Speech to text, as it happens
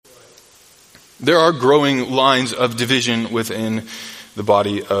There are growing lines of division within the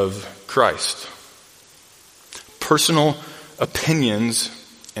body of Christ. Personal opinions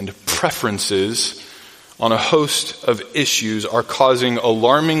and preferences on a host of issues are causing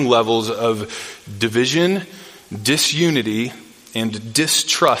alarming levels of division, disunity, and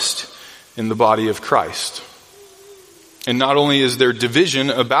distrust in the body of Christ. And not only is there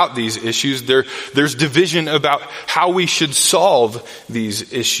division about these issues, there's division about how we should solve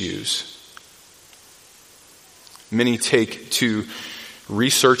these issues. Many take to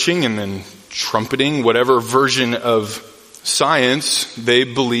researching and then trumpeting whatever version of science they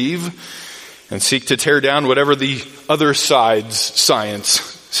believe and seek to tear down whatever the other side's science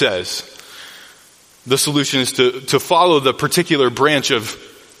says. The solution is to follow the particular branch of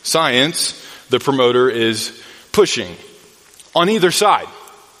science the promoter is pushing on either side.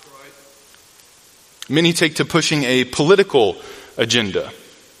 Many take to pushing a political agenda.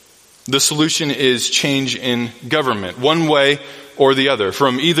 The solution is change in government, one way or the other,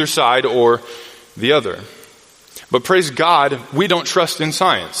 from either side or the other. But praise God, we don't trust in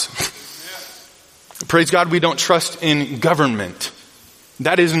science. Praise God, we don't trust in government.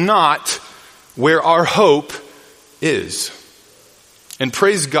 That is not where our hope is. And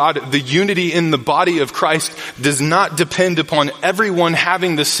praise God, the unity in the body of Christ does not depend upon everyone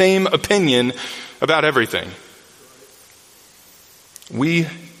having the same opinion about everything. We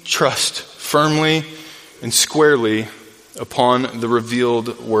trust firmly and squarely upon the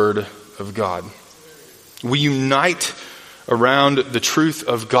revealed Word of God. We unite around the truth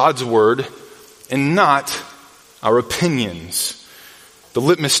of God's Word and not our opinions. The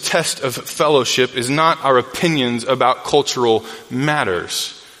litmus test of fellowship is not our opinions about cultural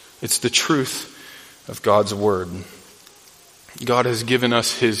matters. It's the truth of God's Word. God has given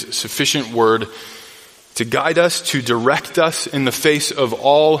us His sufficient Word to guide us, to direct us in the face of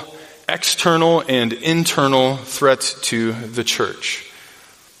all external and internal threats to the church.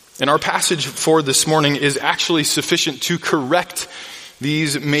 And our passage for this morning is actually sufficient to correct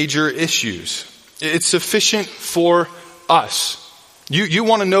these major issues. It's sufficient for us. You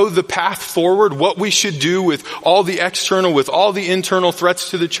want to know the path forward, what we should do with all the external, with all the internal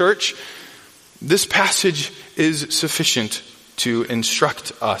threats to the church? This passage is sufficient to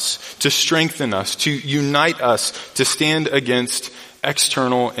instruct us, to strengthen us, to unite us, to stand against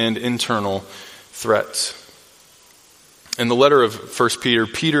external and internal threats. In the letter of 1 Peter,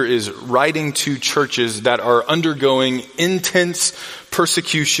 Peter is writing to churches that are undergoing intense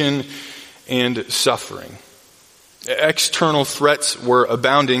persecution and suffering. External threats were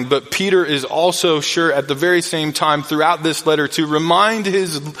abounding, but Peter is also sure at the very same time throughout this letter to remind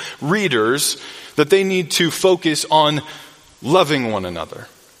his readers that they need to focus on loving one another,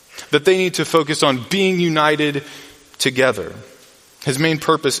 that they need to focus on being united together. His main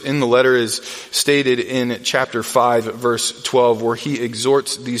purpose in the letter is stated in chapter 5, verse 12, where he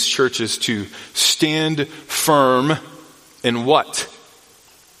exhorts these churches to stand firm in what?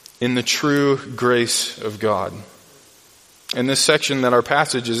 In the true grace of God. In this section that our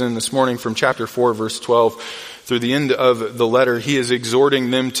passage is in this morning from chapter 4, verse 12, through the end of the letter, he is exhorting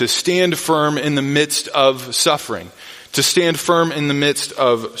them to stand firm in the midst of suffering, to stand firm in the midst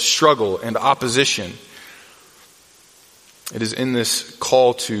of struggle and opposition. It is in this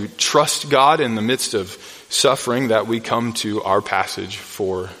call to trust God in the midst of suffering that we come to our passage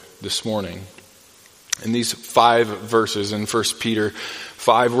for this morning. In these 5 verses in 1 Peter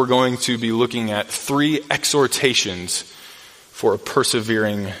 5, we're going to be looking at 3 exhortations for a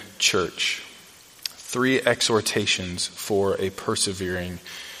persevering church. 3 exhortations for a persevering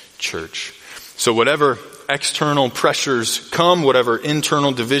church. So whatever external pressures come, whatever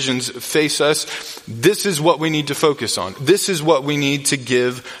internal divisions face us, this is what we need to focus on. This is what we need to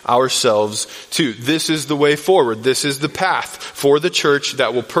give ourselves to. This is the way forward. This is the path for the church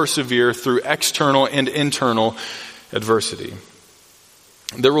that will persevere through external and internal adversity.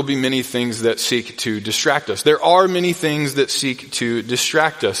 There will be many things that seek to distract us. There are many things that seek to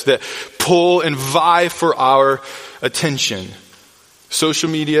distract us, that pull and vie for our attention. Social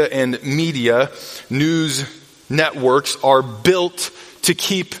media and media, news networks are built to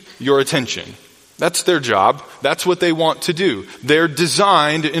keep your attention. That's their job. That's what they want to do. They're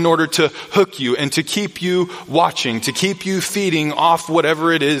designed in order to hook you and to keep you watching, to keep you feeding off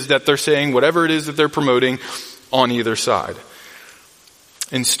whatever it is that they're saying, whatever it is that they're promoting on either side.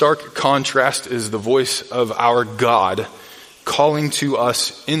 In stark contrast is the voice of our God calling to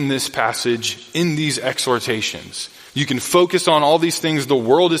us in this passage, in these exhortations. You can focus on all these things the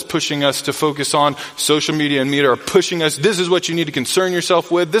world is pushing us to focus on. Social media and media are pushing us. This is what you need to concern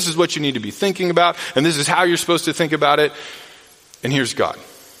yourself with. This is what you need to be thinking about. And this is how you're supposed to think about it. And here's God.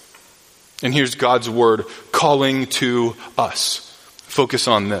 And here's God's word calling to us. Focus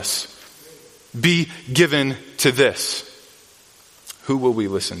on this. Be given to this. Who will we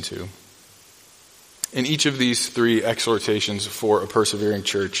listen to? In each of these three exhortations for a persevering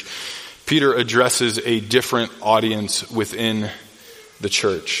church, Peter addresses a different audience within the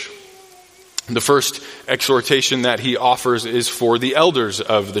church. The first exhortation that he offers is for the elders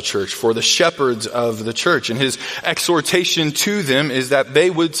of the church, for the shepherds of the church. And his exhortation to them is that they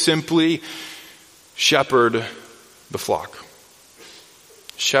would simply shepherd the flock.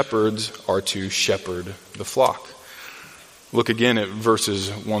 Shepherds are to shepherd the flock. Look again at verses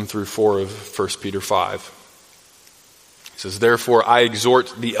 1 through 4 of 1 Peter 5. It says, "Therefore I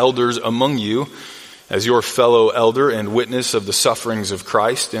exhort the elders among you, as your fellow elder and witness of the sufferings of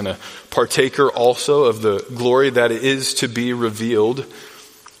Christ, and a partaker also of the glory that is to be revealed,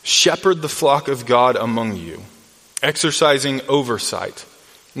 shepherd the flock of God among you, exercising oversight,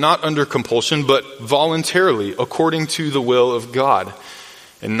 not under compulsion, but voluntarily, according to the will of God,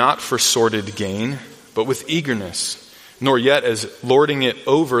 and not for sordid gain, but with eagerness, nor yet as lording it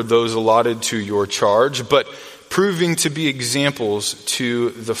over those allotted to your charge, but proving to be examples to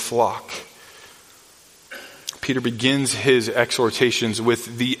the flock." Peter begins his exhortations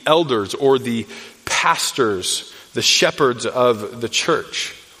with the elders or the pastors, the shepherds of the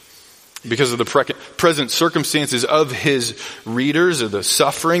church. Because of the present circumstances of his readers, of the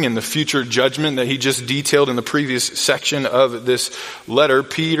suffering and the future judgment that he just detailed in the previous section of this letter,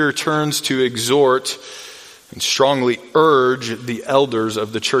 Peter turns to exhort and strongly urge the elders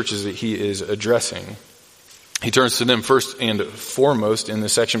of the churches that he is addressing. He turns to them first and foremost in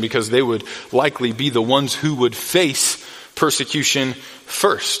this section because they would likely be the ones who would face persecution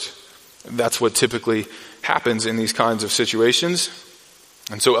first. That's what typically happens in these kinds of situations.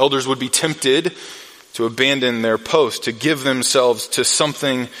 And so elders would be tempted to abandon their post, to give themselves to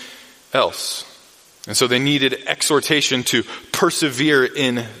something else. And so they needed exhortation to persevere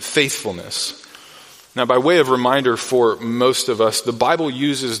in faithfulness. Now, by way of reminder for most of us, the Bible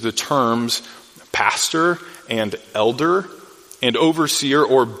uses the terms pastor and elder and overseer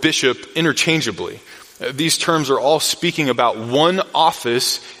or bishop interchangeably. These terms are all speaking about one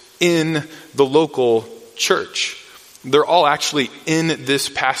office in the local church. They're all actually in this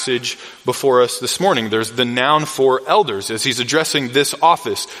passage before us this morning. There's the noun for elders as he's addressing this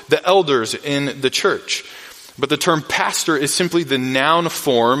office, the elders in the church. But the term pastor is simply the noun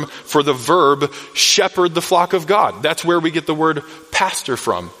form for the verb shepherd the flock of God. That's where we get the word pastor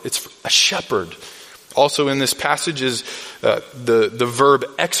from. It's a shepherd. Also in this passage is the verb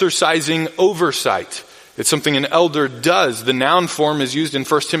exercising oversight. It's something an elder does. The noun form is used in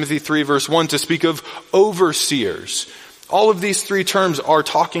 1 Timothy 3 verse 1 to speak of overseers. All of these three terms are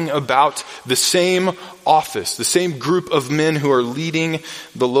talking about the same office, the same group of men who are leading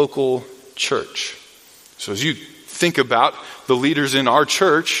the local church. So as you think about the leaders in our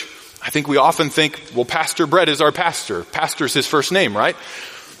church, I think we often think, well, Pastor Brett is our pastor. Pastor's his first name, right?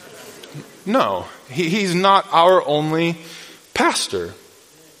 No, he's not our only pastor.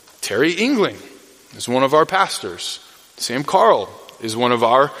 Terry Engling is one of our pastors. Sam Carl is one of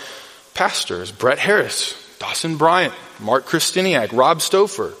our pastors. Brett Harris, Dawson Bryant, Mark Christiniak, Rob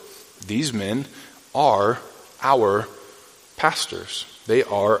Stouffer. These men are our pastors. They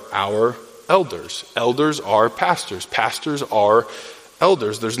are our elders. Elders are pastors. Pastors are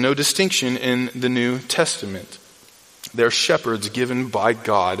elders. There's no distinction in the New Testament. They're shepherds given by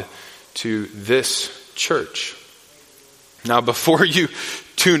God to this church. Now, before you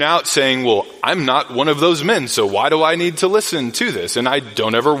tune out saying, well, I'm not one of those men, so why do I need to listen to this? And I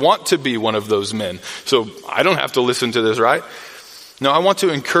don't ever want to be one of those men, so I don't have to listen to this, right? No, I want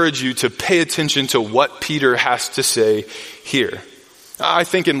to encourage you to pay attention to what Peter has to say here. I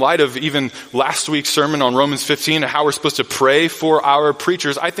think in light of even last week's sermon on Romans 15 and how we're supposed to pray for our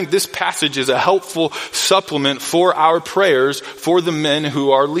preachers, I think this passage is a helpful supplement for our prayers for the men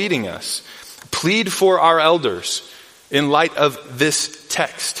who are leading us. Plead for our elders in light of this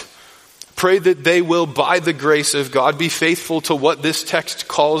text. Pray that they will, by the grace of God, be faithful to what this text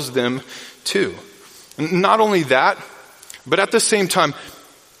calls them to. Not only that, but at the same time,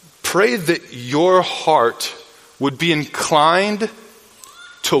 pray that your heart would be inclined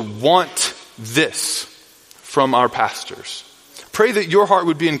to want this from our pastors. Pray that your heart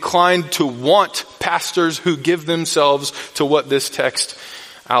would be inclined to want pastors who give themselves to what this text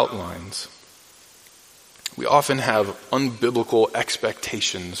outlines. We often have unbiblical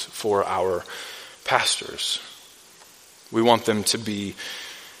expectations for our pastors. We want them to be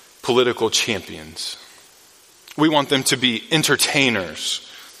political champions. We want them to be entertainers.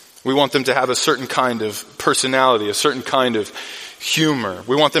 We want them to have a certain kind of personality, a certain kind of humor.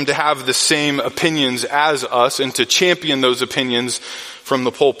 We want them to have the same opinions as us and to champion those opinions from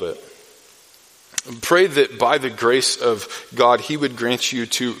the pulpit. Pray that by the grace of God, He would grant you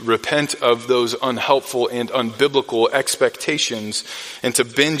to repent of those unhelpful and unbiblical expectations and to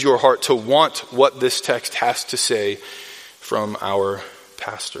bend your heart to want what this text has to say from our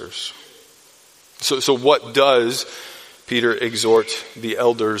pastors. So what does Peter exhort the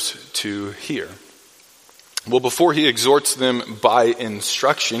elders to hear? Well, before he exhorts them by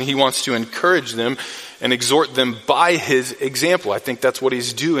instruction, he wants to encourage them and exhort them by his example. I think that's what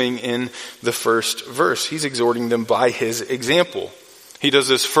he's doing in the first verse. He's exhorting them by his example. He does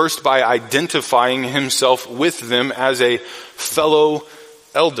this first by identifying himself with them as a fellow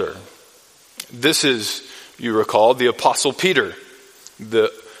elder. This is, you recall, the Apostle Peter,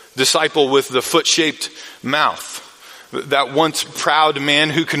 the disciple with the foot-shaped mouth. That once proud man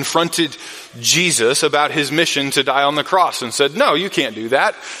who confronted Jesus about his mission to die on the cross and said, "No, you can't do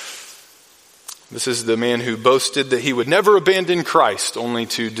that." This is the man who boasted that he would never abandon Christ, only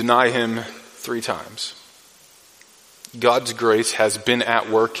to deny him 3 times. God's grace has been at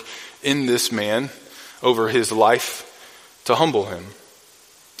work in this man over his life to humble him.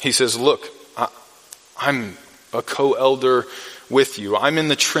 He says, "Look, I'm a co-elder with you. I'm in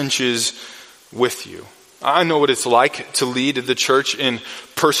the trenches with you. I know what it's like to lead the church in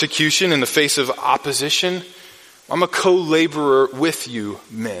persecution in the face of opposition. I'm a co-laborer with you,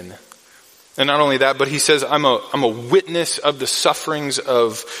 men." And not only that, but he says, I'm a witness of the sufferings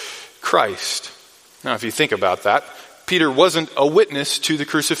of Christ. Now, if you think about that, Peter wasn't a witness to the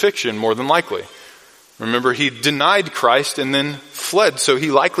crucifixion, more than likely. Remember, he denied Christ and then fled, so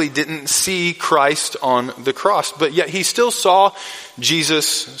he likely didn't see Christ on the cross. But yet he still saw Jesus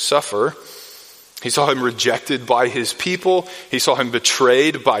suffer. He saw him rejected by his people. He saw him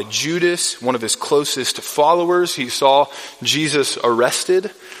betrayed by Judas, one of his closest followers. He saw Jesus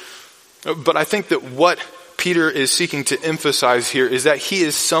arrested. But I think that what Peter is seeking to emphasize here is that he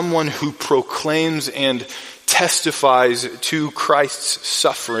is someone who proclaims and testifies to Christ's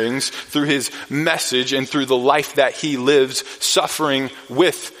sufferings through his message and through the life that he lives suffering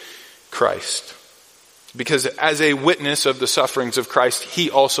with Christ. Because as a witness of the sufferings of Christ,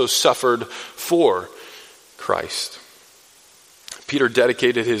 he also suffered for Christ. Peter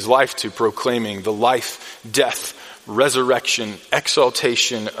dedicated his life to proclaiming the life, death, resurrection,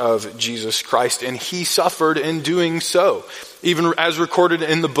 exaltation of Jesus Christ, and he suffered in doing so. Even as recorded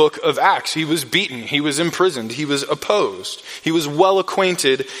in the book of Acts, he was beaten, he was imprisoned, he was opposed. He was well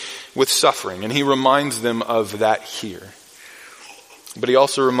acquainted with suffering, and he reminds them of that here. But he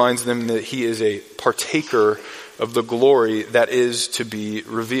also reminds them that he is a partaker of the glory that is to be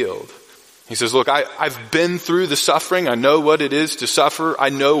revealed. He says, "Look, I've been through the suffering. I know what it is to suffer. I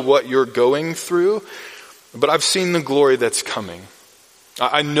know what you're going through. But I've seen the glory that's coming.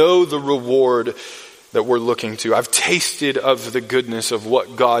 I know the reward that we're looking to. I've tasted of the goodness of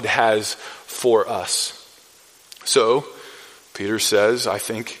what God has for us." So, Peter says, I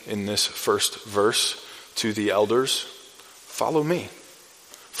think, in this first verse to the elders, follow me.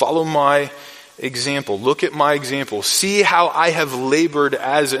 Follow my example. Look at my example. See how I have labored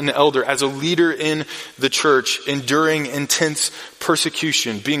as an elder, as a leader in the church, enduring intense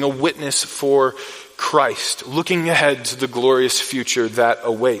persecution, being a witness for Christ, looking ahead to the glorious future that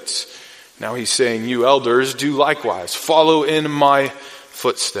awaits. Now he's saying, you elders, do likewise. Follow in my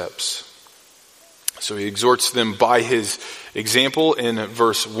footsteps. So he exhorts them by his example in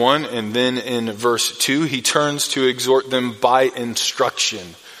verse 1, and then in verse 2, he turns to exhort them by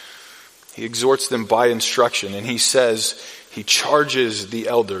instruction. He exhorts them by instruction, and he says, he charges the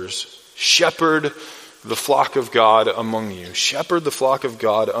elders, shepherd the flock of God among you. Shepherd the flock of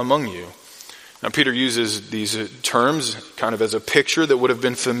God among you. Now Peter uses these terms kind of as a picture that would have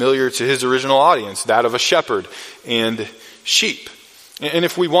been familiar to his original audience, that of a shepherd and sheep. And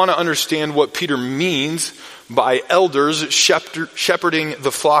if we want to understand what Peter means by elders shepherding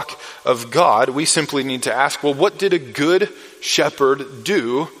the flock of God, we simply need to ask, well, what did a good shepherd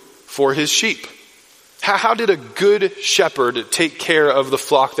do for his sheep? How did a good shepherd take care of the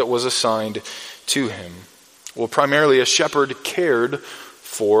flock that was assigned to him? Well, primarily a shepherd cared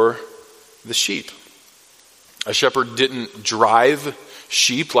for the sheep. A shepherd didn't drive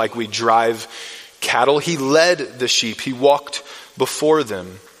sheep like we drive cattle. He led the sheep. He walked before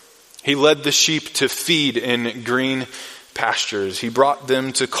them. He led the sheep to feed in green pastures. He brought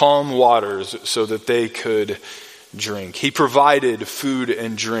them to calm waters so that they could drink. He provided food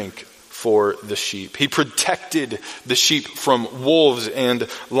and drink for the sheep. He protected the sheep from wolves and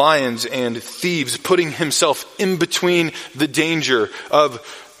lions and thieves, putting himself in between the danger of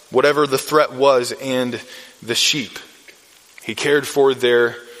whatever the threat was and the sheep. He cared for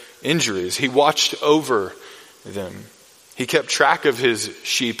their injuries. He watched over them. He kept track of his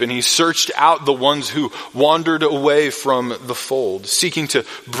sheep, and he searched out the ones who wandered away from the fold, seeking to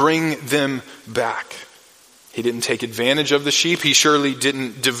bring them back. He didn't take advantage of the sheep. He surely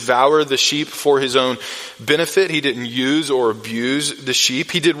didn't devour the sheep for his own benefit. He didn't use or abuse the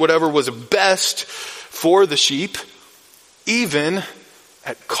sheep. He did whatever was best for the sheep, even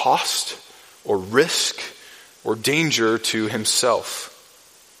at cost or risk or danger to himself.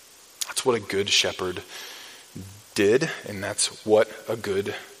 That's what a good shepherd did, and that's what a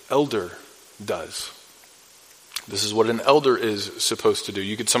good elder does. This is what an elder is supposed to do.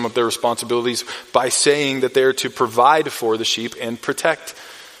 You could sum up their responsibilities by saying that they're to provide for the sheep and protect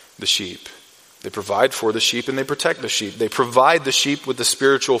the sheep. They provide for the sheep and they protect the sheep. They provide the sheep with the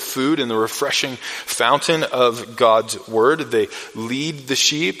spiritual food and the refreshing fountain of God's word. They lead the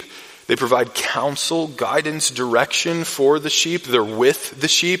sheep. They provide counsel, guidance, direction for the sheep. They're with the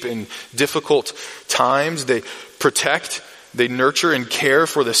sheep in difficult times. They protect, they nurture and care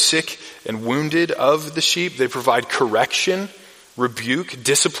for the sick and wounded of the sheep. They provide correction, rebuke,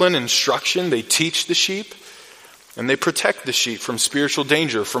 discipline, instruction. They teach the sheep. And they protect the sheep from spiritual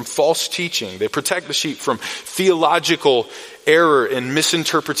danger, from false teaching. They protect the sheep from theological error and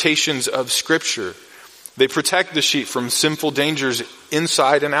misinterpretations of Scripture. They protect the sheep from sinful dangers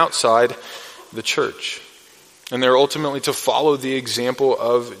inside and outside the church. And they're ultimately to follow the example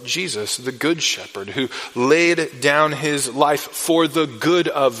of Jesus, the Good Shepherd, who laid down his life for the good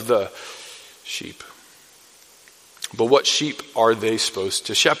of the sheep. But what sheep are they supposed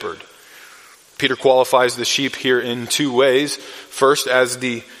to shepherd? Peter qualifies the sheep here in two ways. First, as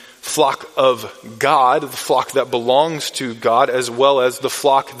the flock of God, the flock that belongs to God, as well as the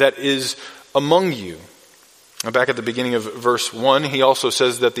flock that is among you. Now, back at the beginning of verse 1, he also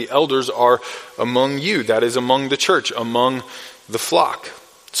says that the elders are among you. That is among the church, among the flock.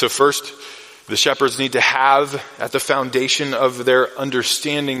 So first, the shepherds need to have at the foundation of their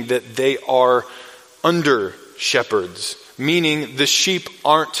understanding that they are under shepherds, meaning the sheep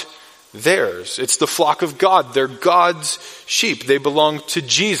aren't theirs. It's the flock of God. They're God's sheep. They belong to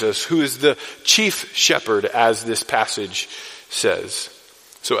Jesus, who is the chief shepherd, as this passage says.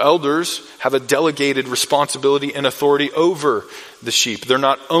 So elders have a delegated responsibility and authority over the sheep. They're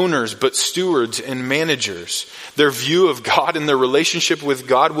not owners, but stewards and managers. Their view of God and their relationship with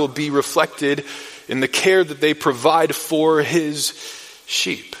God will be reflected in the care that they provide for his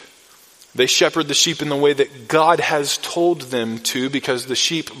sheep. They shepherd the sheep in the way that God has told them to, because the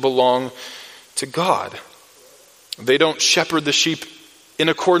sheep belong to God. They don't shepherd the sheep in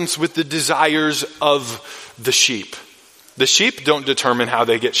accordance with the desires of the sheep. The sheep don't determine how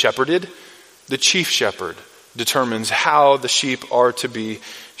they get shepherded. The chief shepherd determines how the sheep are to be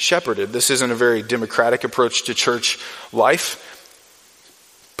shepherded. This isn't a very democratic approach to church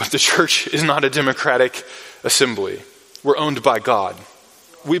life, but the church is not a democratic assembly. We're owned by God.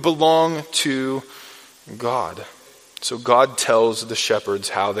 We belong to God. So God tells the shepherds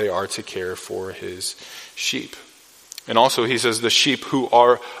how they are to care for his sheep. And also he says the sheep who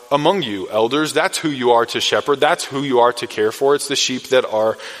are among you, elders, that's who you are to shepherd. That's who you are to care for. It's the sheep that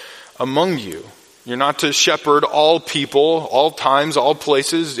are among you. You're not to shepherd all people, all times, all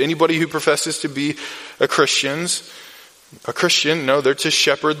places. Anybody who professes to be a Christian, no, they're to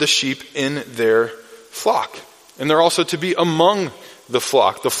shepherd the sheep in their flock. And they're also to be among the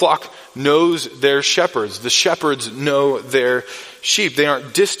flock. The flock knows their shepherds. The shepherds know their sheep. They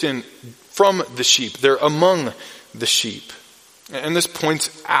aren't distant from the sheep. They're among the sheep. And this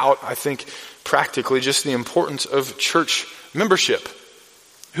points out, I think, practically just the importance of church membership.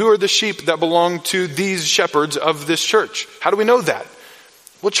 Who are the sheep that belong to these shepherds of this church? How do we know that?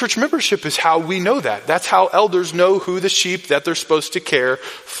 Well, church membership is how we know that. That's how elders know who the sheep that they're supposed to care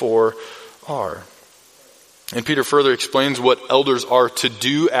for are. And Peter further explains what elders are to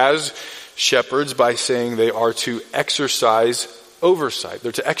do as shepherds by saying they are to exercise oversight.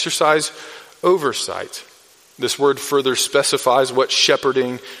 They're to exercise oversight. This word further specifies what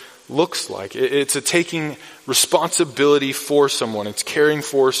shepherding looks like. It's a taking responsibility for someone. It's caring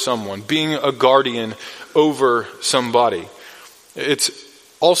for someone, being a guardian over somebody. It's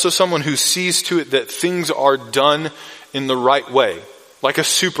also someone who sees to it that things are done in the right way, like a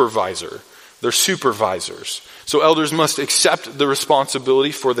supervisor. They're supervisors. So elders must accept the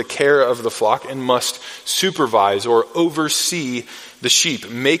responsibility for the care of the flock and must supervise or oversee the sheep,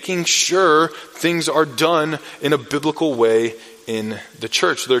 making sure things are done in a biblical way in the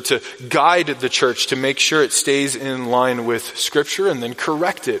church. They're to guide the church to make sure it stays in line with Scripture and then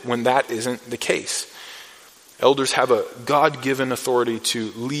correct it when that isn't the case. Elders have a God-given authority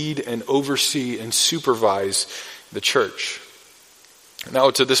to lead and oversee and supervise the church.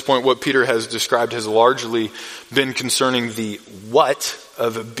 Now, to this point, what Peter has described has largely been concerning the what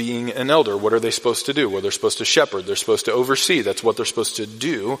of being an elder. What are they supposed to do? Well, they're supposed to shepherd. They're supposed to oversee. That's what they're supposed to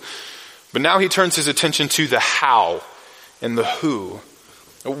do. But now he turns his attention to the how and the who.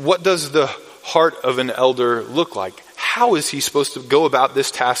 What does the heart of an elder look like? How is he supposed to go about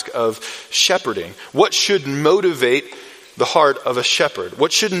this task of shepherding? What should motivate the heart of a shepherd?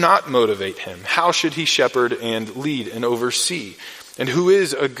 What should not motivate him? How should he shepherd and lead and oversee? And who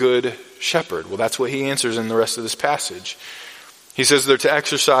is a good shepherd? Well, that's what he answers in the rest of this passage. He says they're to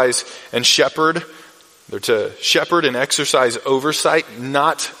exercise and shepherd. They're to shepherd and exercise oversight,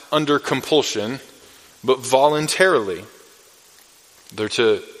 not under compulsion, but voluntarily. They're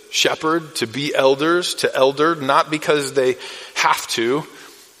to shepherd, to be elders, to elder, not because they have to,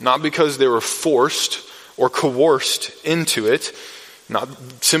 not because they were forced or coerced into it, not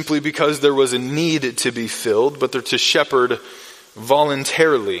simply because there was a need to be filled, but they're to shepherd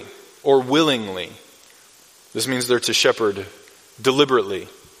voluntarily or willingly. This means they're to shepherd deliberately,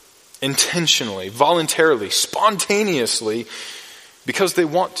 intentionally, voluntarily, spontaneously, because they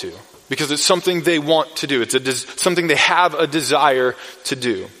want to, because it's something they want to do. It's something they have a desire to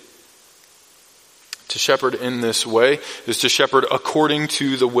do. To shepherd in this way is to shepherd according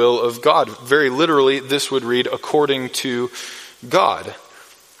to the will of God. Very literally, this would read according to God.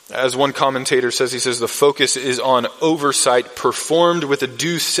 As one commentator says, he says the focus is on oversight performed with a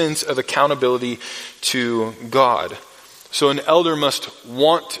due sense of accountability to God. So an elder must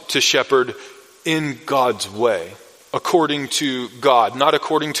want to shepherd in God's way, according to God, not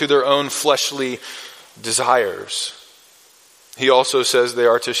according to their own fleshly desires. He also says they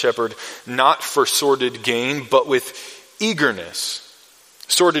are to shepherd not for sordid gain, but with eagerness.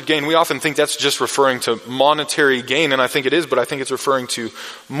 Sordid gain, we often think that's just referring to monetary gain, and I think it is, but I think it's referring to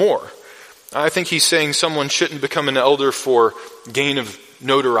more. I think he's saying someone shouldn't become an elder for gain of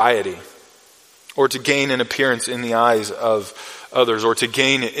notoriety, or to gain an appearance in the eyes of others, or to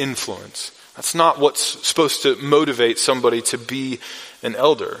gain influence. That's not what's supposed to motivate somebody to be an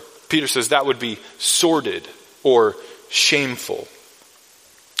elder. Peter says that would be sordid or shameful.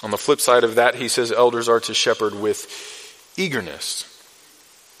 On the flip side of that, he says elders are to shepherd with eagerness.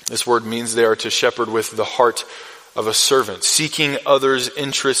 This word means they are to shepherd with the heart of a servant, seeking others'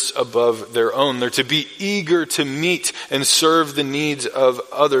 interests above their own. They're to be eager to meet and serve the needs of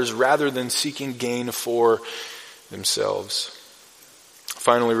others rather than seeking gain for themselves.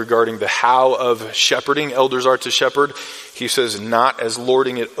 Finally, regarding the how of shepherding, elders are to shepherd. He says not as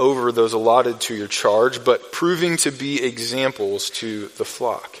lording it over those allotted to your charge, but proving to be examples to the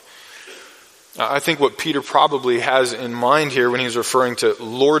flock. I think what Peter probably has in mind here when he's referring to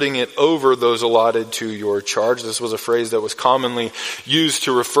lording it over those allotted to your charge, this was a phrase that was commonly used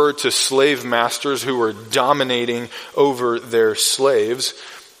to refer to slave masters who were dominating over their slaves.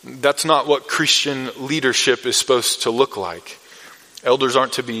 That's not what Christian leadership is supposed to look like. Elders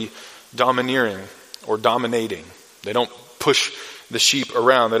aren't to be domineering or dominating. They don't push the sheep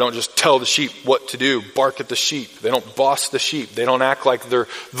around. They don't just tell the sheep what to do, bark at the sheep. They don't boss the sheep. They don't act like they're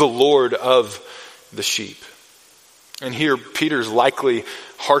the Lord of the sheep. And here Peter's likely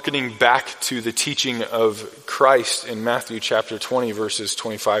hearkening back to the teaching of Christ in Matthew chapter 20 verses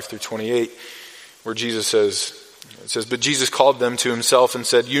 25 through 28, where Jesus says, but Jesus called them to himself and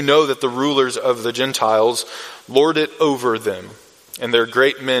said, you know that the rulers of the Gentiles lord it over them, and their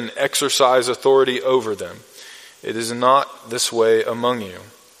great men exercise authority over them. It is not this way among you.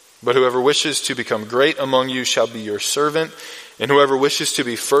 But whoever wishes to become great among you shall be your servant, and whoever wishes to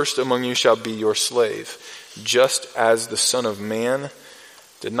be first among you shall be your slave, just as the Son of Man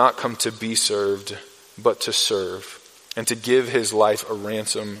did not come to be served, but to serve, and to give his life a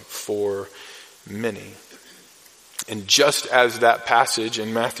ransom for many. And just as that passage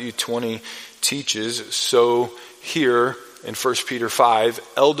in Matthew 20 teaches, so here in 1 Peter 5,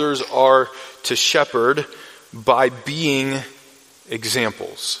 elders are to shepherd by being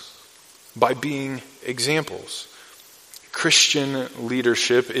examples. By being examples. Christian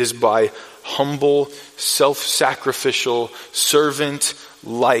leadership is by humble, self-sacrificial,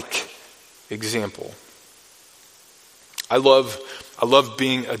 servant-like example. I love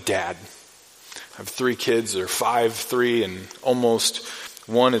being a dad. I have 3 kids. They're 5, 3, and almost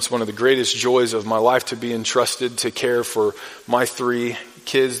 1. It's one of the greatest joys of my life to be entrusted to care for my 3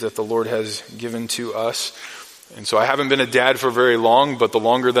 kids that the Lord has given to us. And so I haven't been a dad for very long, but the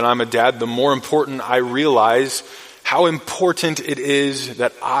longer that I'm a dad, the more important I realize how important it is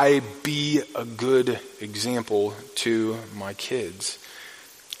that I be a good example to my kids.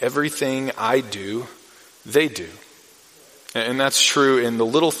 Everything I do, they do. And that's true in the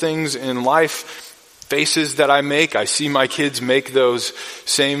little things in life faces that I make. I see my kids make those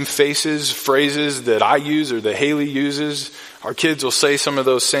same faces, phrases that I use or that Haley uses. Our kids will say some of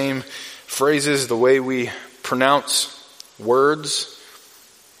those same phrases, the way we pronounce words.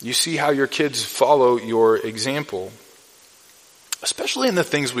 You see how your kids follow your example, especially in the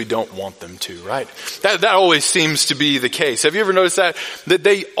things we don't want them to, right? That always seems to be the case. Have you ever noticed that? That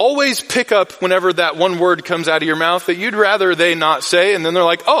they always pick up whenever that one word comes out of your mouth that you'd rather they not say, and then they're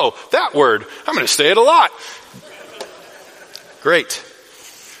like, oh, that word, I'm going to say it a lot. Great.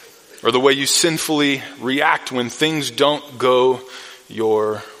 Or the way you sinfully react when things don't go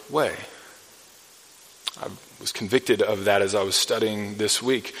your way. I was convicted of that as I was studying this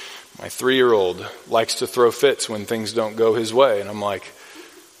week. My 3-year-old likes to throw fits when things don't go his way. And I'm like,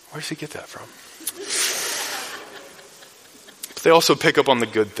 where does he get that from? But they also pick up on the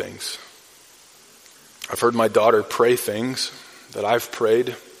good things. I've heard my daughter pray things that I've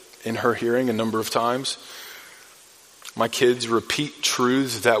prayed in her hearing a number of times. My kids repeat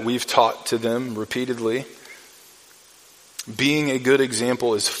truths that we've taught to them repeatedly. Being a good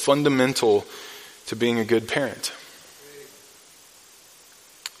example is fundamental to being a good parent.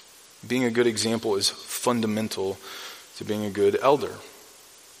 Being a good example is fundamental to being a good elder.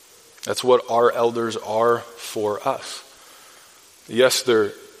 That's what our elders are for us. Yes,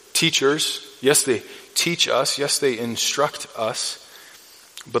 they're teachers. Yes, they teach us. Yes, they instruct us.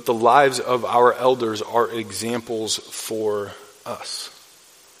 But the lives of our elders are examples for us.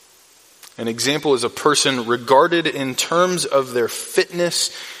 An example is a person regarded in terms of their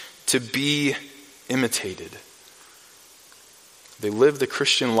fitness to be imitated. They live the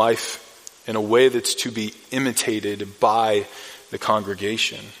Christian life in a way that's to be imitated by the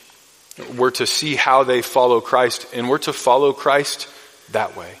congregation. We're to see how they follow Christ, and we're to follow Christ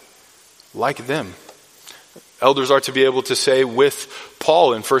that way, like them. Elders are to be able to say with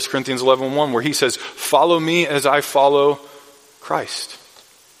Paul in 1 Corinthians 11:1, where he says, follow me as I follow Christ.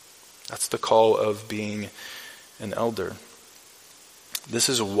 That's the call of being an elder. This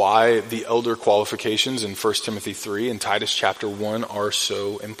is why the elder qualifications in 1 Timothy 3 and Titus chapter 1 are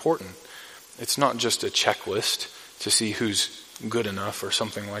so important. It's not just a checklist to see who's good enough or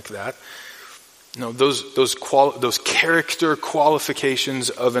something like that. No, those character qualifications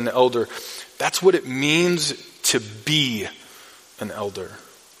of an elder, that's what it means to be an elder.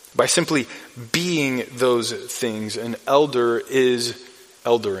 By simply being those things, an elder is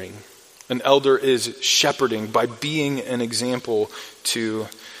eldering. An elder is shepherding by being an example to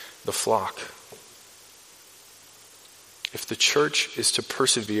the flock. If the church is to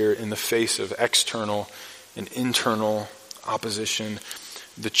persevere in the face of external and internal opposition,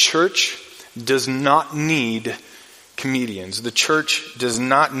 the church does not need comedians. The church does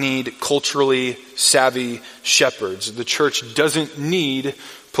not need culturally savvy shepherds. The church doesn't need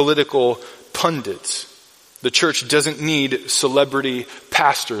political pundits. The church doesn't need celebrity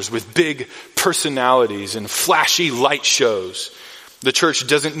pastors with big personalities and flashy light shows. The church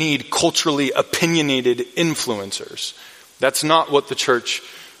doesn't need culturally opinionated influencers. That's not what the church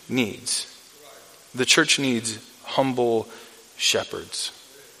needs. The church needs humble shepherds.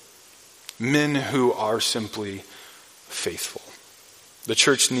 Men who are simply faithful. The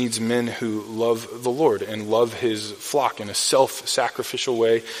church needs men who love the Lord and love his flock in a self-sacrificial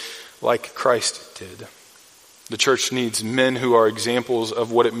way like Christ did. The church needs men who are examples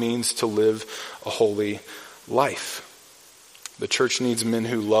of what it means to live a holy life. The church needs men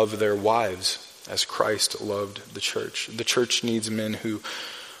who love their wives as Christ loved the church. The church needs men who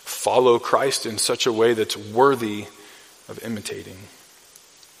follow Christ in such a way that's worthy of imitating.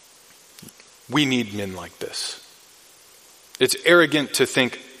 We need men like this. It's arrogant to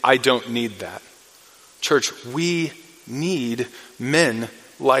think, I don't need that. Church, we need men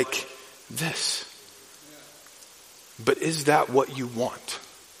like this. But is that what you want?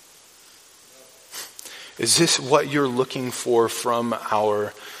 Is this what you're looking for from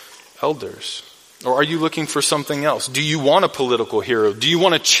our elders? Or are you looking for something else? Do you want a political hero? Do you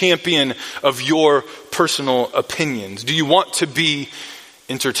want a champion of your personal opinions? Do you want to be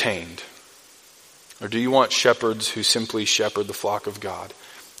entertained? Or do you want shepherds who simply shepherd the flock of God?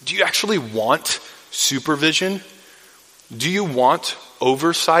 Do you actually want supervision? Do you want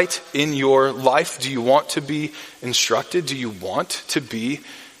oversight in your life? Do you want to be instructed? Do you want to be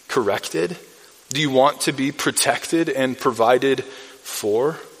corrected? Do you want to be protected and provided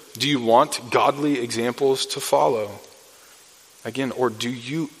for? Do you want godly examples to follow? Again, or do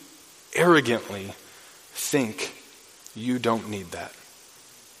you arrogantly think you don't need that?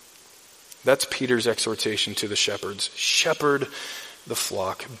 That's Peter's exhortation to the shepherds. Shepherd the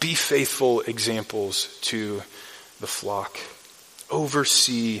flock. Be faithful examples to the flock.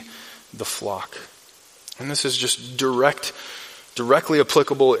 Oversee the flock. And this is just directly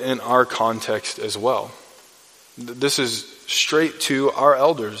applicable in our context as well. This is straight to our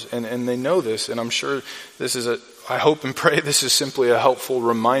elders, and they know this, and I'm sure this is I hope and pray this is simply a helpful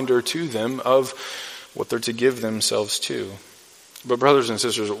reminder to them of what they're to give themselves to. But brothers and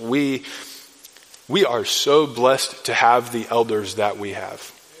sisters, we are so blessed to have the elders that we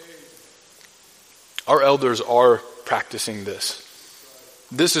have. Our elders are practicing this.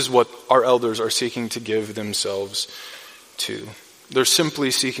 This is what our elders are seeking to give themselves to. They're simply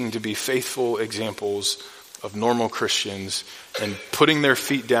seeking to be faithful examples of normal Christians and putting their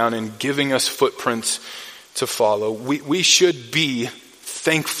feet down and giving us footprints to follow. We should be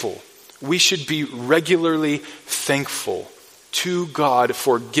thankful. We should be regularly thankful to God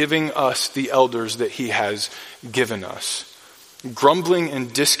for giving us the elders that he has given us. Grumbling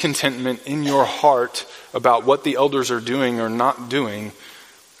and discontentment in your heart about what the elders are doing or not doing,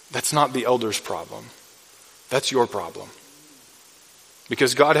 that's not the elders' problem. That's your problem.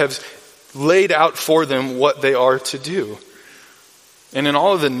 Because God has laid out for them what they are to do. And in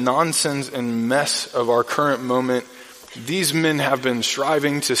all of the nonsense and mess of our current moment, these men have been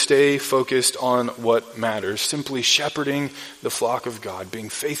striving to stay focused on what matters, simply shepherding the flock of God, being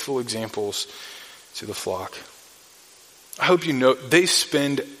faithful examples to the flock. I hope you know they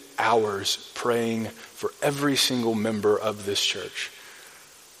spend hours praying for every single member of this church.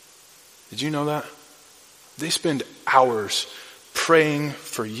 Did you know that? They spend hours praying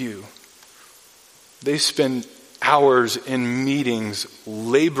for you. They spend hours in meetings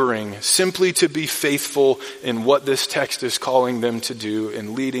laboring simply to be faithful in what this text is calling them to do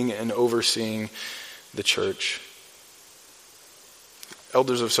in leading and overseeing the church.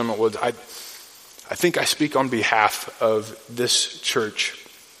 Elders of Summit Woods, I think I speak on behalf of this church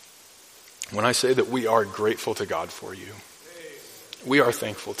when I say that we are grateful to God for you. We are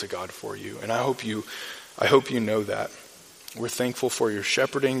thankful to God for you, and I hope you know that. We're thankful for your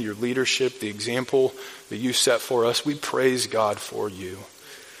shepherding, your leadership, the example that you set for us. We praise God for you.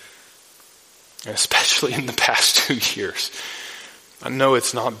 And especially in the past 2 years. I know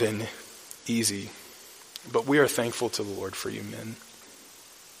it's not been easy, but we are thankful to the Lord for you men.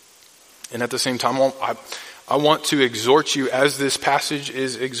 And at the same time, I want to exhort you, as this passage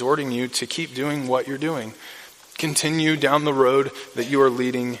is exhorting you, to keep doing what you're doing. Continue down the road that you are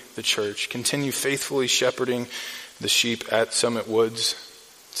leading the church. Continue faithfully shepherding the sheep at Summit Woods.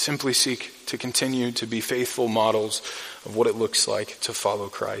 Simply seek to continue to be faithful models of what it looks like to follow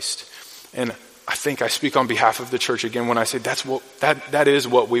Christ. And I think I speak on behalf of the church again when I say that is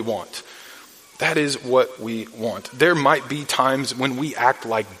what we want. That is what we want. There might be times when we act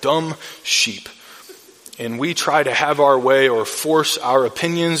like dumb sheep and we try to have our way or force our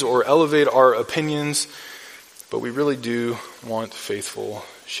opinions or elevate our opinions, but we really do want faithful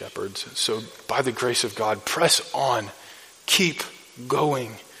shepherds. So by the grace of God, press on. Keep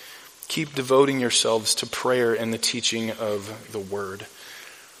going. Keep devoting yourselves to prayer and the teaching of the word.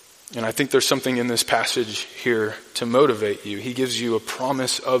 And I think there's something in this passage here to motivate you. He gives you a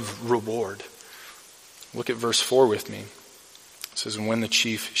promise of reward. Look at verse 4 with me. It says, "And when the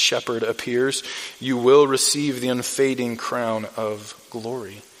chief shepherd appears, you will receive the unfading crown of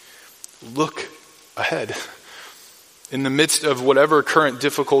glory." Look ahead. In the midst of whatever current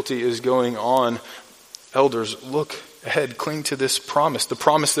difficulty is going on, elders, look ahead. Cling to this promise. The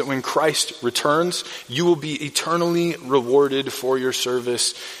promise that when Christ returns, you will be eternally rewarded for your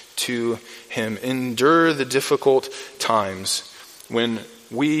service to him. Endure the difficult times when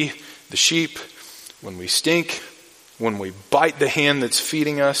we, the sheep, when we stink, when we bite the hand that's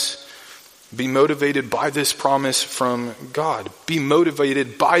feeding us. Be motivated by this promise from God. Be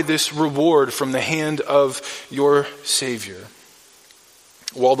motivated by this reward from the hand of your Savior.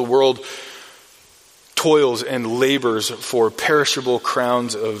 While the world toils and labors for perishable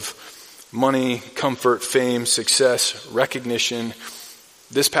crowns of money, comfort, fame, success, recognition,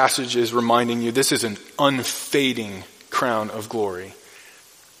 this passage is reminding you this is an unfading crown of glory.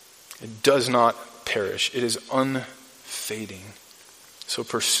 It does not perish. It is unfading. So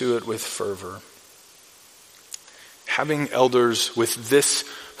pursue it with fervor. Having elders with this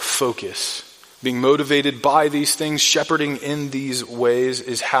focus, being motivated by these things, shepherding in these ways,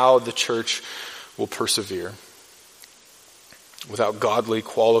 is how the church will persevere. Without godly,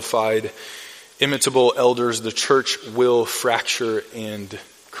 qualified, imitable elders, the church will fracture and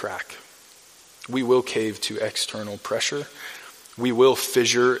crack. We will cave to external pressure. We will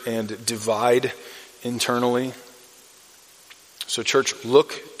fissure and divide internally. So church,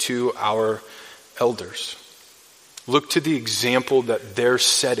 look to our elders. Look to the example that they're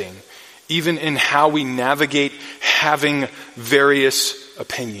setting, even in how we navigate having various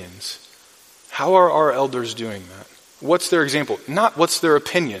opinions, How are our elders doing that? What's their example? Not what's their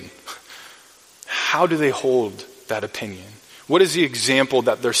opinion. How do they hold that opinion? What is the example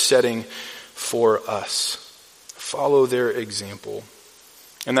that they're setting for us? Follow their example.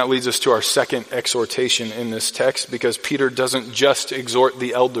 And that leads us to our second exhortation in this text, because Peter doesn't just exhort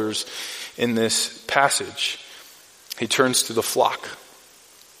the elders in this passage. He turns to the flock.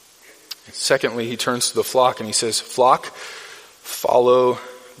 Secondly, he turns to the flock and he says, "Flock, follow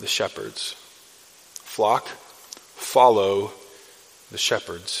the shepherds." Flock, follow the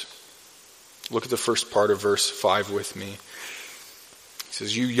shepherds. Look at the first part of verse 5 with me. He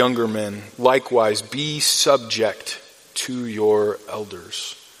says, "You younger men, likewise be subject to your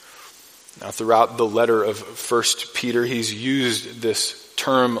elders." Now, throughout the letter of 1 Peter, he's used this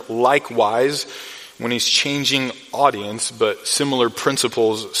term likewise when he's changing audience, but similar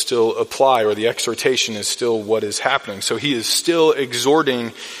principles still apply, or the exhortation is still what is happening. So he is still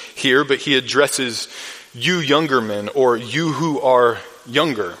exhorting here, but he addresses you younger men, or you who are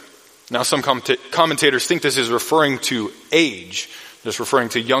younger. Now, some commentators think this is referring to age, just referring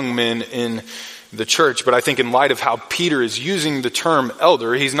to young men in the church. But I think in light of how Peter is using the term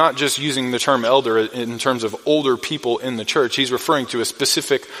elder, he's not just using the term elder in terms of older people in the church. He's referring to a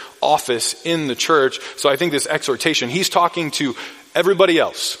specific office in the church. So I think this exhortation, he's talking to everybody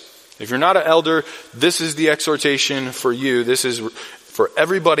else. If you're not an elder, this is the exhortation for you. This is for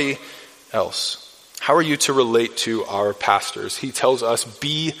everybody else. How are you to relate to our pastors? He tells us,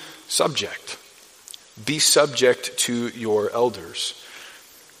 be subject. Be subject to your elders.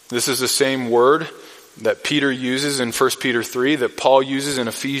 This is the same word that Peter uses in 1 Peter 3, that Paul uses in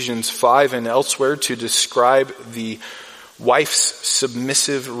Ephesians 5 and elsewhere to describe the wife's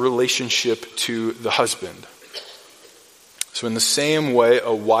submissive relationship to the husband. So in the same way,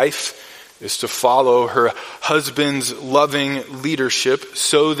 a wife is to follow her husband's loving leadership,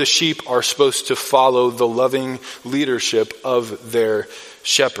 so the sheep are supposed to follow the loving leadership of their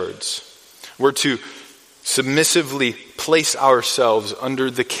shepherds. We're to submissively place ourselves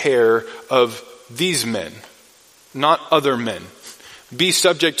under the care of these men, not other men. Be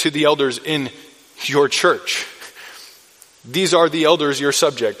subject to the elders in your church. These are the elders you're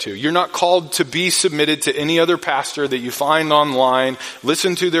subject to. You're not called to be submitted to any other pastor that you find online,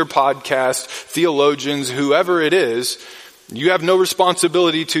 listen to their podcast, theologians, whoever it is. You have no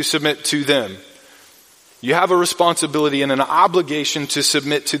responsibility to submit to them. You have a responsibility and an obligation to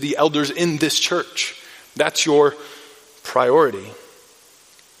submit to the elders in this church. That's your priority.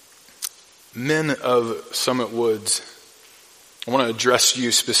 Men of Summit Woods, I want to address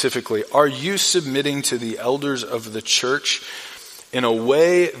you specifically. Are you submitting to the elders of the church in a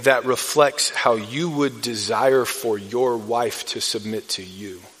way that reflects how you would desire for your wife to submit to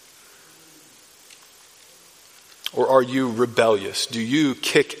you? Or are you rebellious? Do you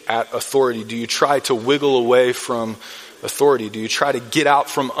kick at authority? Do you try to wiggle away from authority? Do you try to get out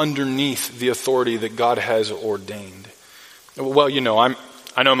from underneath the authority that God has ordained? Well,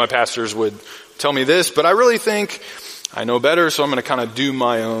 I know my pastors would tell me this, but I really think I know better, so I'm going to kind of do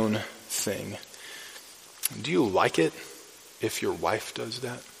my own thing. Do you like it if your wife does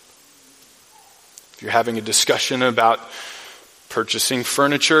that? If you're having a discussion about purchasing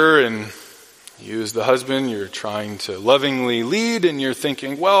furniture and you as the husband, you're trying to lovingly lead and you're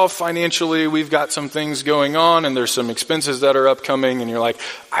thinking, well, financially we've got some things going on and there's some expenses that are upcoming, and you're like,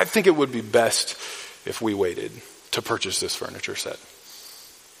 I think it would be best if we waited to purchase this furniture set.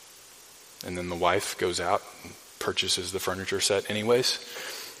 And then the wife goes out and purchases the furniture set anyways.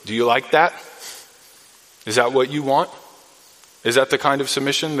 Do you like that? Is that what you want? Is that the kind of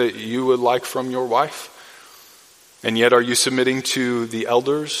submission that you would like from your wife? And yet, are you submitting to the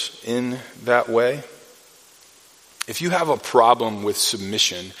elders in that way? If you have a problem with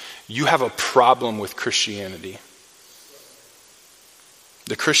submission, you have a problem with Christianity.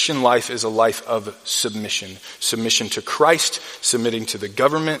 The Christian life is a life of submission. Submission to Christ, submitting to the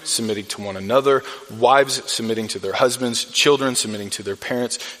government, submitting to one another, wives submitting to their husbands, children submitting to their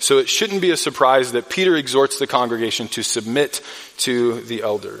parents. So it shouldn't be a surprise that Peter exhorts the congregation to submit to the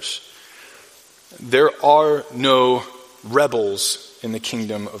elders. There are no rebels in the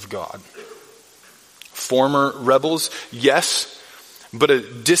kingdom of God. Former rebels, yes, but a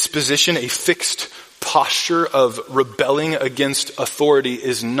disposition, a fixed posture of rebelling against authority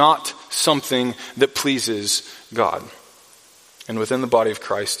is not something that pleases God. And within the body of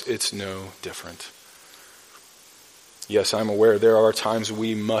Christ, it's no different. Yes, I'm aware there are times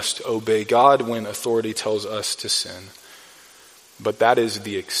we must obey God when authority tells us to sin. But that is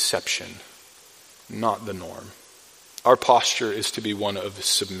the exception, not the norm. Our posture is to be one of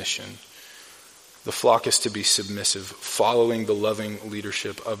submission. The flock is to be submissive, following the loving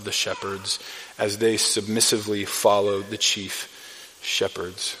leadership of the shepherds as they submissively follow the chief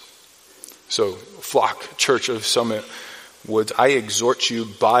shepherds. So, flock, Church of Summit Woods, I exhort you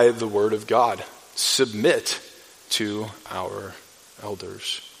by the word of God, submit to our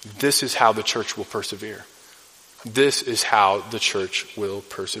elders. This is how the church will persevere. This is how the church will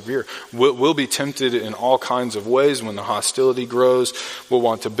persevere. We'll be tempted in all kinds of ways when the hostility grows. We'll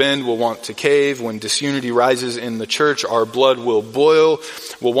want to bend. We'll want to cave. When disunity rises in the church, our blood will boil.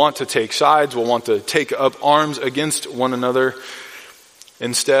 We'll want to take sides. We'll want to take up arms against one another.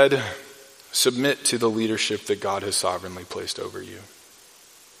 Instead, submit to the leadership that God has sovereignly placed over you.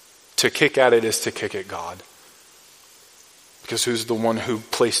 To kick at it is to kick at God. Because who's the one who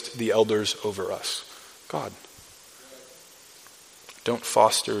placed the elders over us? God. Don't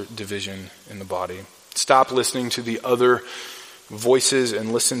foster division in the body. Stop listening to the other voices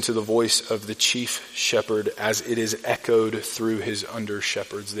and listen to the voice of the chief shepherd as it is echoed through his under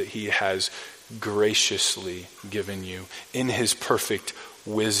shepherds that he has graciously given you in his perfect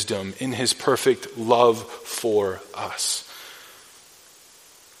wisdom, in his perfect love for us.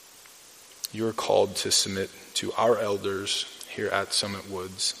 You are called to submit to our elders here at Summit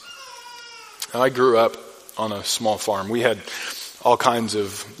Woods. I grew up on a small farm. We had all kinds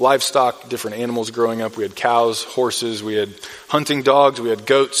of livestock, different animals growing up. We had cows, horses, we had hunting dogs, we had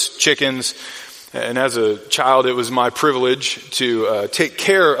goats, chickens. And as a child, it was my privilege to take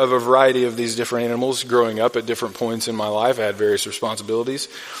care of a variety of these different animals growing up at different points in my life. I had various responsibilities.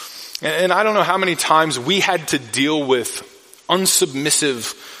 And I don't know how many times we had to deal with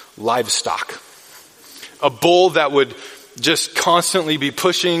unsubmissive livestock. A bull that would just constantly be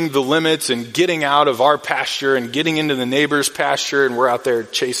pushing the limits and getting out of our pasture and getting into the neighbor's pasture, and we're out there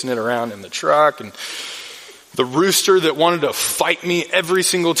chasing it around in the truck. And the rooster that wanted to fight me every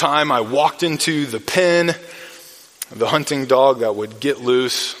single time I walked into the pen. The hunting dog that would get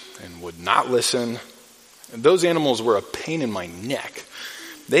loose and would not listen. And those animals were a pain in my neck.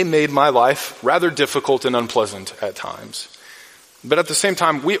 They made my life rather difficult and unpleasant at times. But at the same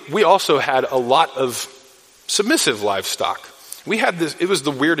time, we also had a lot of submissive livestock. We had this, it was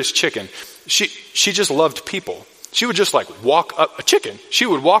the weirdest chicken. She just loved people. She would just walk up, a chicken. She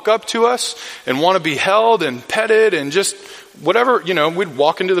would walk up to us and want to be held and petted and just whatever, we'd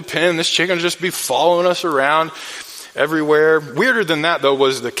walk into the pen. This chicken would just be following us around everywhere. Weirder than that though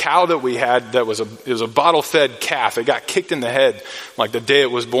was the cow that we had it was a bottle fed calf. It got kicked in the head like the day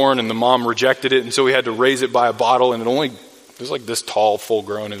it was born, and the mom rejected it. And so we had to raise it by a bottle, and it was like this tall, full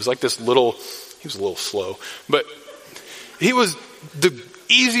grown. It was like this little, he was a little slow, but he was the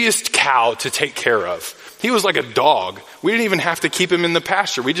easiest cow to take care of. He was like a dog. We didn't even have to keep him in the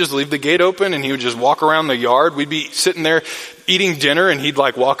pasture. We'd just leave the gate open and he would just walk around the yard. We'd be sitting there eating dinner and he'd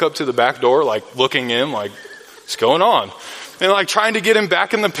walk up to the back door, looking in, what's going on? And trying to get him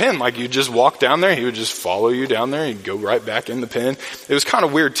back in the pen. You just walk down there, he would just follow you down there, he'd go right back in the pen. It was kind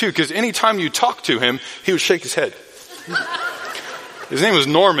of weird too, because anytime you talked to him, he would shake his head. His name was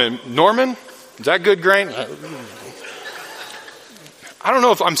Norman. Norman? Is that good, Grain? I don't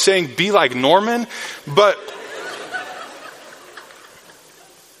know if I'm saying be like Norman, but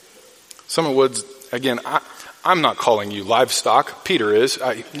Summit Woods, again, I'm not calling you livestock. Peter is,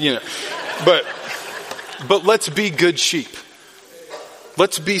 but let's be good sheep.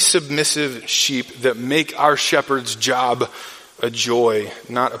 Let's be submissive sheep that make our shepherd's job a joy,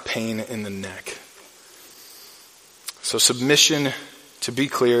 not a pain in the neck. So submission, to be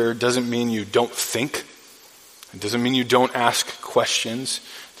clear, doesn't mean you don't think. It doesn't mean you don't ask questions.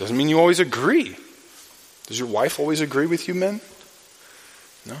 It doesn't mean you always agree. Does your wife always agree with you, men?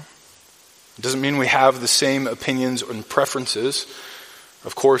 No. It doesn't mean we have the same opinions and preferences.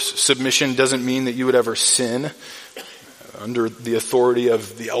 Of course, submission doesn't mean that you would ever sin under the authority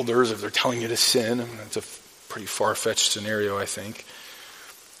of the elders if they're telling you to sin. That's a pretty far-fetched scenario, I think.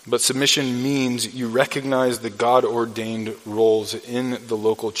 But submission means you recognize the God-ordained roles in the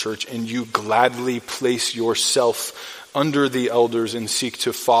local church and you gladly place yourself under the elders and seek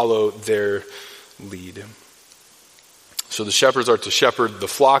to follow their lead. So the shepherds are to shepherd the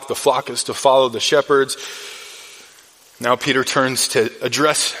flock is to follow the shepherds. Now Peter turns to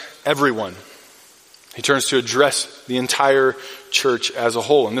address everyone. He turns to address the entire church as a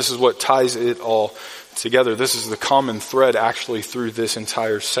whole, and this is what ties it all together. This is the common thread actually through this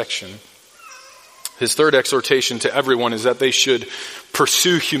entire section. His third exhortation to everyone is that they should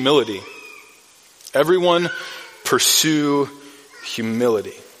pursue humility. Everyone pursue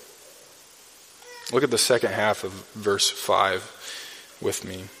humility. Look at the second half of verse 5 with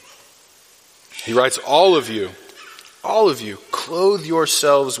me. He writes, all of you, clothe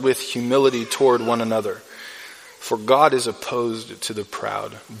yourselves with humility toward one another. For God is opposed to the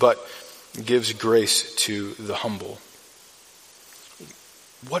proud, but gives grace to the humble.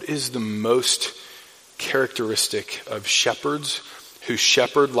 What is the most characteristic of shepherds who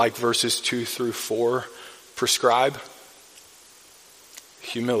shepherd like verses 2 through 4 prescribe?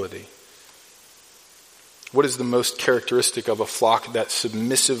 Humility. What is the most characteristic of a flock that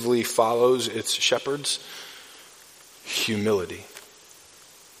submissively follows its shepherds? Humility.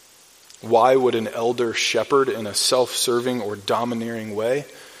 Why would an elder shepherd in a self-serving or domineering way?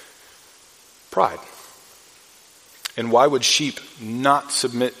 Pride. And why would sheep not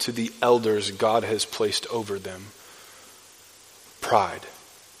submit to the elders God has placed over them? Pride.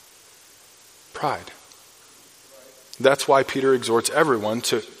 Pride. That's why Peter exhorts everyone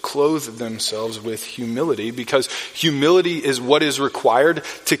to clothe themselves with humility, because humility is what is required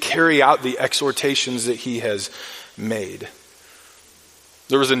to carry out the exhortations that he has made.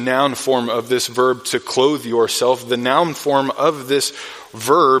 There was a noun form of this verb, to clothe yourself. The noun form of this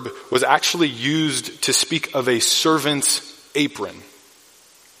verb was actually used to speak of a servant's apron.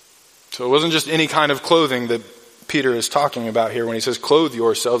 So it wasn't just any kind of clothing that Peter is talking about here when he says clothe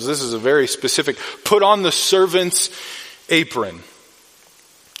yourselves. This is a very specific, put on the servant's apron.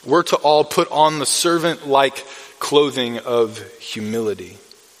 We're to all put on the servant-like clothing of humility.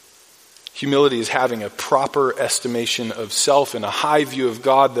 Humility is having a proper estimation of self and a high view of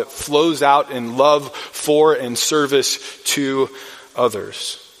God that flows out in love for and service to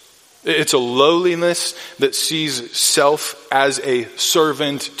others. It's a lowliness that sees self as a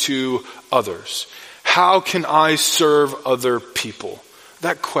servant to others. How can I serve other people?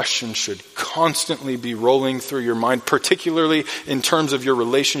 That question should constantly be rolling through your mind, particularly in terms of your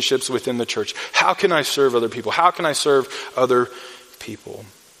relationships within the church. How can I serve other people? How can I serve other people?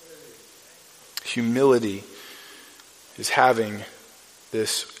 Humility is having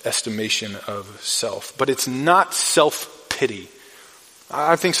this estimation of self, but it's not self-pity.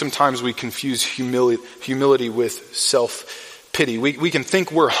 I think sometimes we confuse humility with self-pity. We can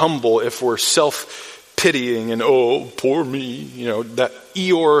think we're humble if we're self-pitying and, oh, poor me, that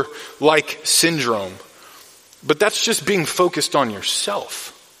Eeyore-like syndrome. But that's just being focused on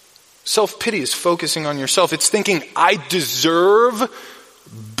yourself. Self-pity is focusing on yourself. It's thinking, I deserve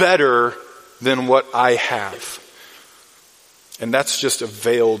better than what I have. And that's just a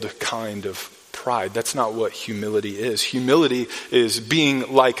veiled kind of pride. That's not what humility is. Humility is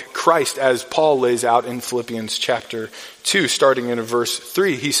being like Christ, as Paul lays out in Philippians chapter 2, starting in verse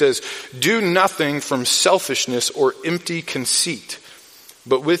 3. He says, do nothing from selfishness or empty conceit,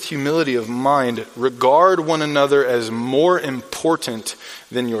 but with humility of mind, regard one another as more important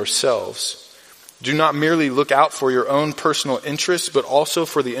than yourselves. Do not merely look out for your own personal interests, but also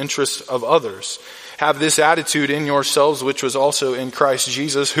for the interests of others. Have this attitude in yourselves, which was also in Christ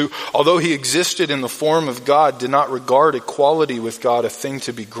Jesus, who, although he existed in the form of God, did not regard equality with God a thing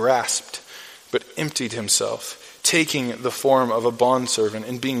to be grasped, but emptied himself, taking the form of a bondservant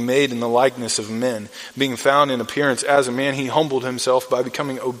and being made in the likeness of men. Being found in appearance as a man, he humbled himself by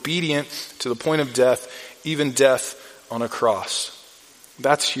becoming obedient to the point of death, even death on a cross.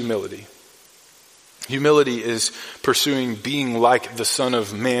 That's humility. Humility is pursuing being like the Son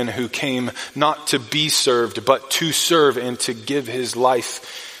of Man, who came not to be served, but to serve and to give his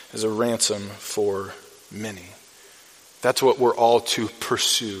life as a ransom for many. That's what we're all to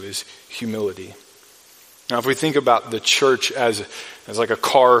pursue, is humility. Now, if we think about the church as like a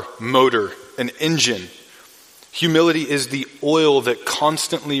car motor, an engine, humility is the oil that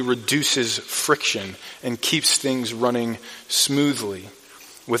constantly reduces friction and keeps things running smoothly.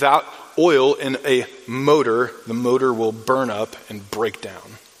 Without oil in a motor, the motor will burn up and break down.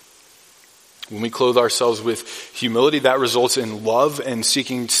 When we clothe ourselves with humility, that results in love and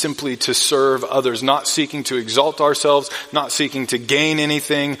seeking simply to serve others, not seeking to exalt ourselves, not seeking to gain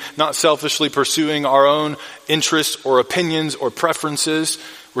anything, not selfishly pursuing our own interests or opinions or preferences.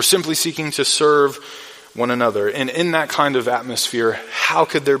 We're simply seeking to serve one another. And in that kind of atmosphere, how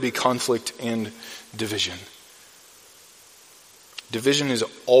could there be conflict and division? Division is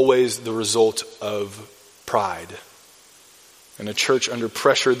always the result of pride. And a church under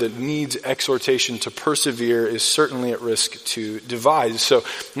pressure that needs exhortation to persevere is certainly at risk to divide. So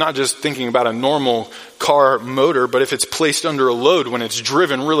not just thinking about a normal car motor, but if it's placed under a load, when it's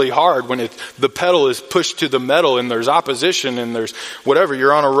driven really hard, when the pedal is pushed to the metal and there's opposition and there's whatever,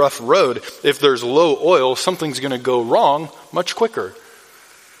 you're on a rough road. If there's low oil, something's going to go wrong much quicker.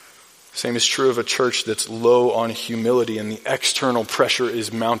 Same is true of a church that's low on humility and the external pressure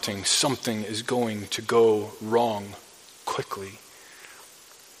is mounting. Something is going to go wrong quickly.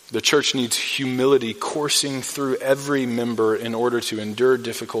 The church needs humility coursing through every member in order to endure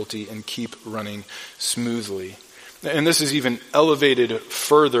difficulty and keep running smoothly. And this is even elevated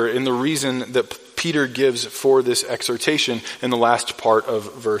further in the reason that Peter gives for this exhortation in the last part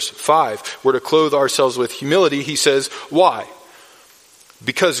of verse 5. We're to clothe ourselves with humility. He says, why?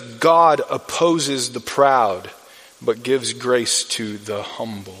 Because God opposes the proud, but gives grace to the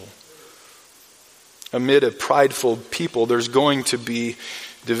humble. Amid a prideful people, there's going to be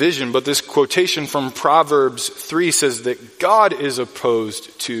division. But this quotation from Proverbs 3 says that God is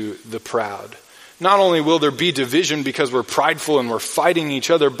opposed to the proud. Not only will there be division because we're prideful and we're fighting each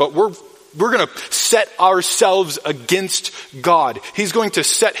other, but we're going to set ourselves against God. He's going to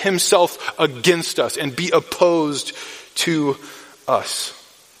set himself against us and be opposed to us.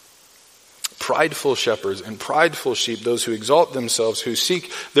 Prideful shepherds and prideful sheep, those who exalt themselves, who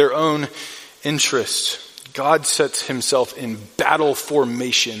seek their own interests, God sets himself in battle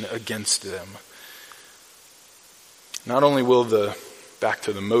formation against them. Not only will back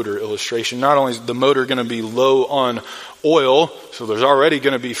to the motor illustration, not only is the motor going to be low on oil, so there's already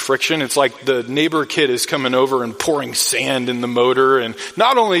going to be friction. It's like the neighbor kid is coming over and pouring sand in the motor. And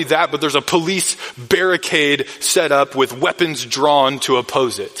not only that, but there's a police barricade set up with weapons drawn to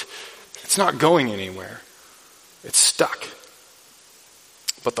oppose it. It's not going anywhere. It's stuck.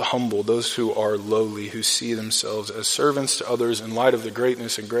 But the humble, those who are lowly, who see themselves as servants to others in light of the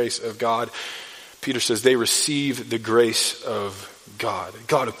greatness and grace of God, Peter says they receive the grace of God.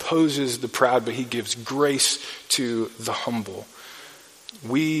 God opposes the proud, but he gives grace to the humble.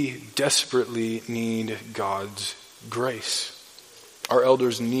 We desperately need God's grace. Our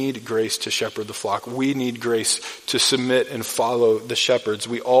elders need grace to shepherd the flock. We need grace to submit and follow the shepherds.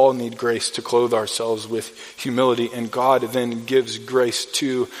 We all need grace to clothe ourselves with humility, and God then gives grace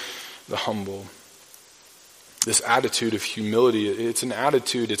to the humble. This attitude of humility, it's an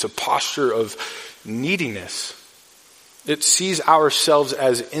attitude, it's a posture of neediness. It sees ourselves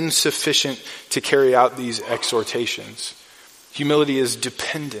as insufficient to carry out these exhortations. Humility is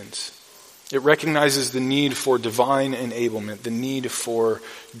dependence. It recognizes the need for divine enablement, the need for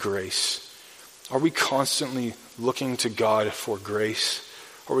grace. Are we constantly looking to God for grace?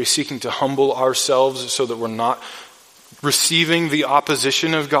 Are we seeking to humble ourselves so that we're not receiving the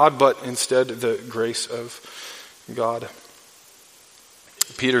opposition of God, but instead the grace of God?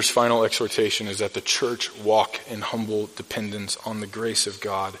 Peter's final exhortation is that the church walk in humble dependence on the grace of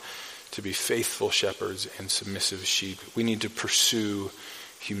God to be faithful shepherds and submissive sheep. We need to pursue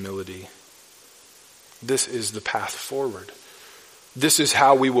humility. This is the path forward. This is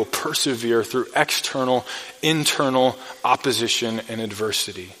how we will persevere through external, internal opposition and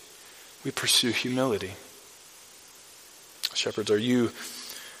adversity. We pursue humility. Shepherds,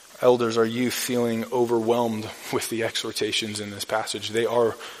 elders, are you feeling overwhelmed with the exhortations in this passage? They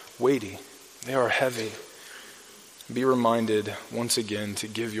are weighty. They are heavy. Be reminded once again to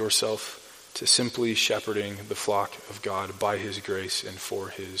give yourself to simply shepherding the flock of God by his grace and for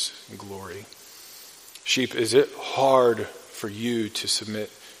his glory. Sheep, is it hard for you to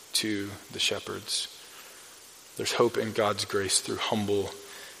submit to the shepherds? There's hope in God's grace through humble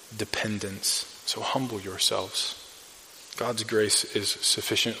dependence. So humble yourselves. God's grace is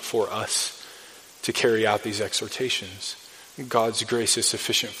sufficient for us to carry out these exhortations. God's grace is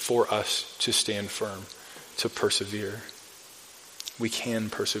sufficient for us to stand firm, to persevere. We can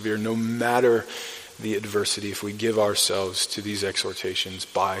persevere no matter the adversity if we give ourselves to these exhortations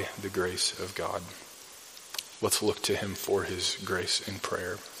by the grace of God. Let's look to him for his grace in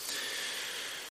prayer.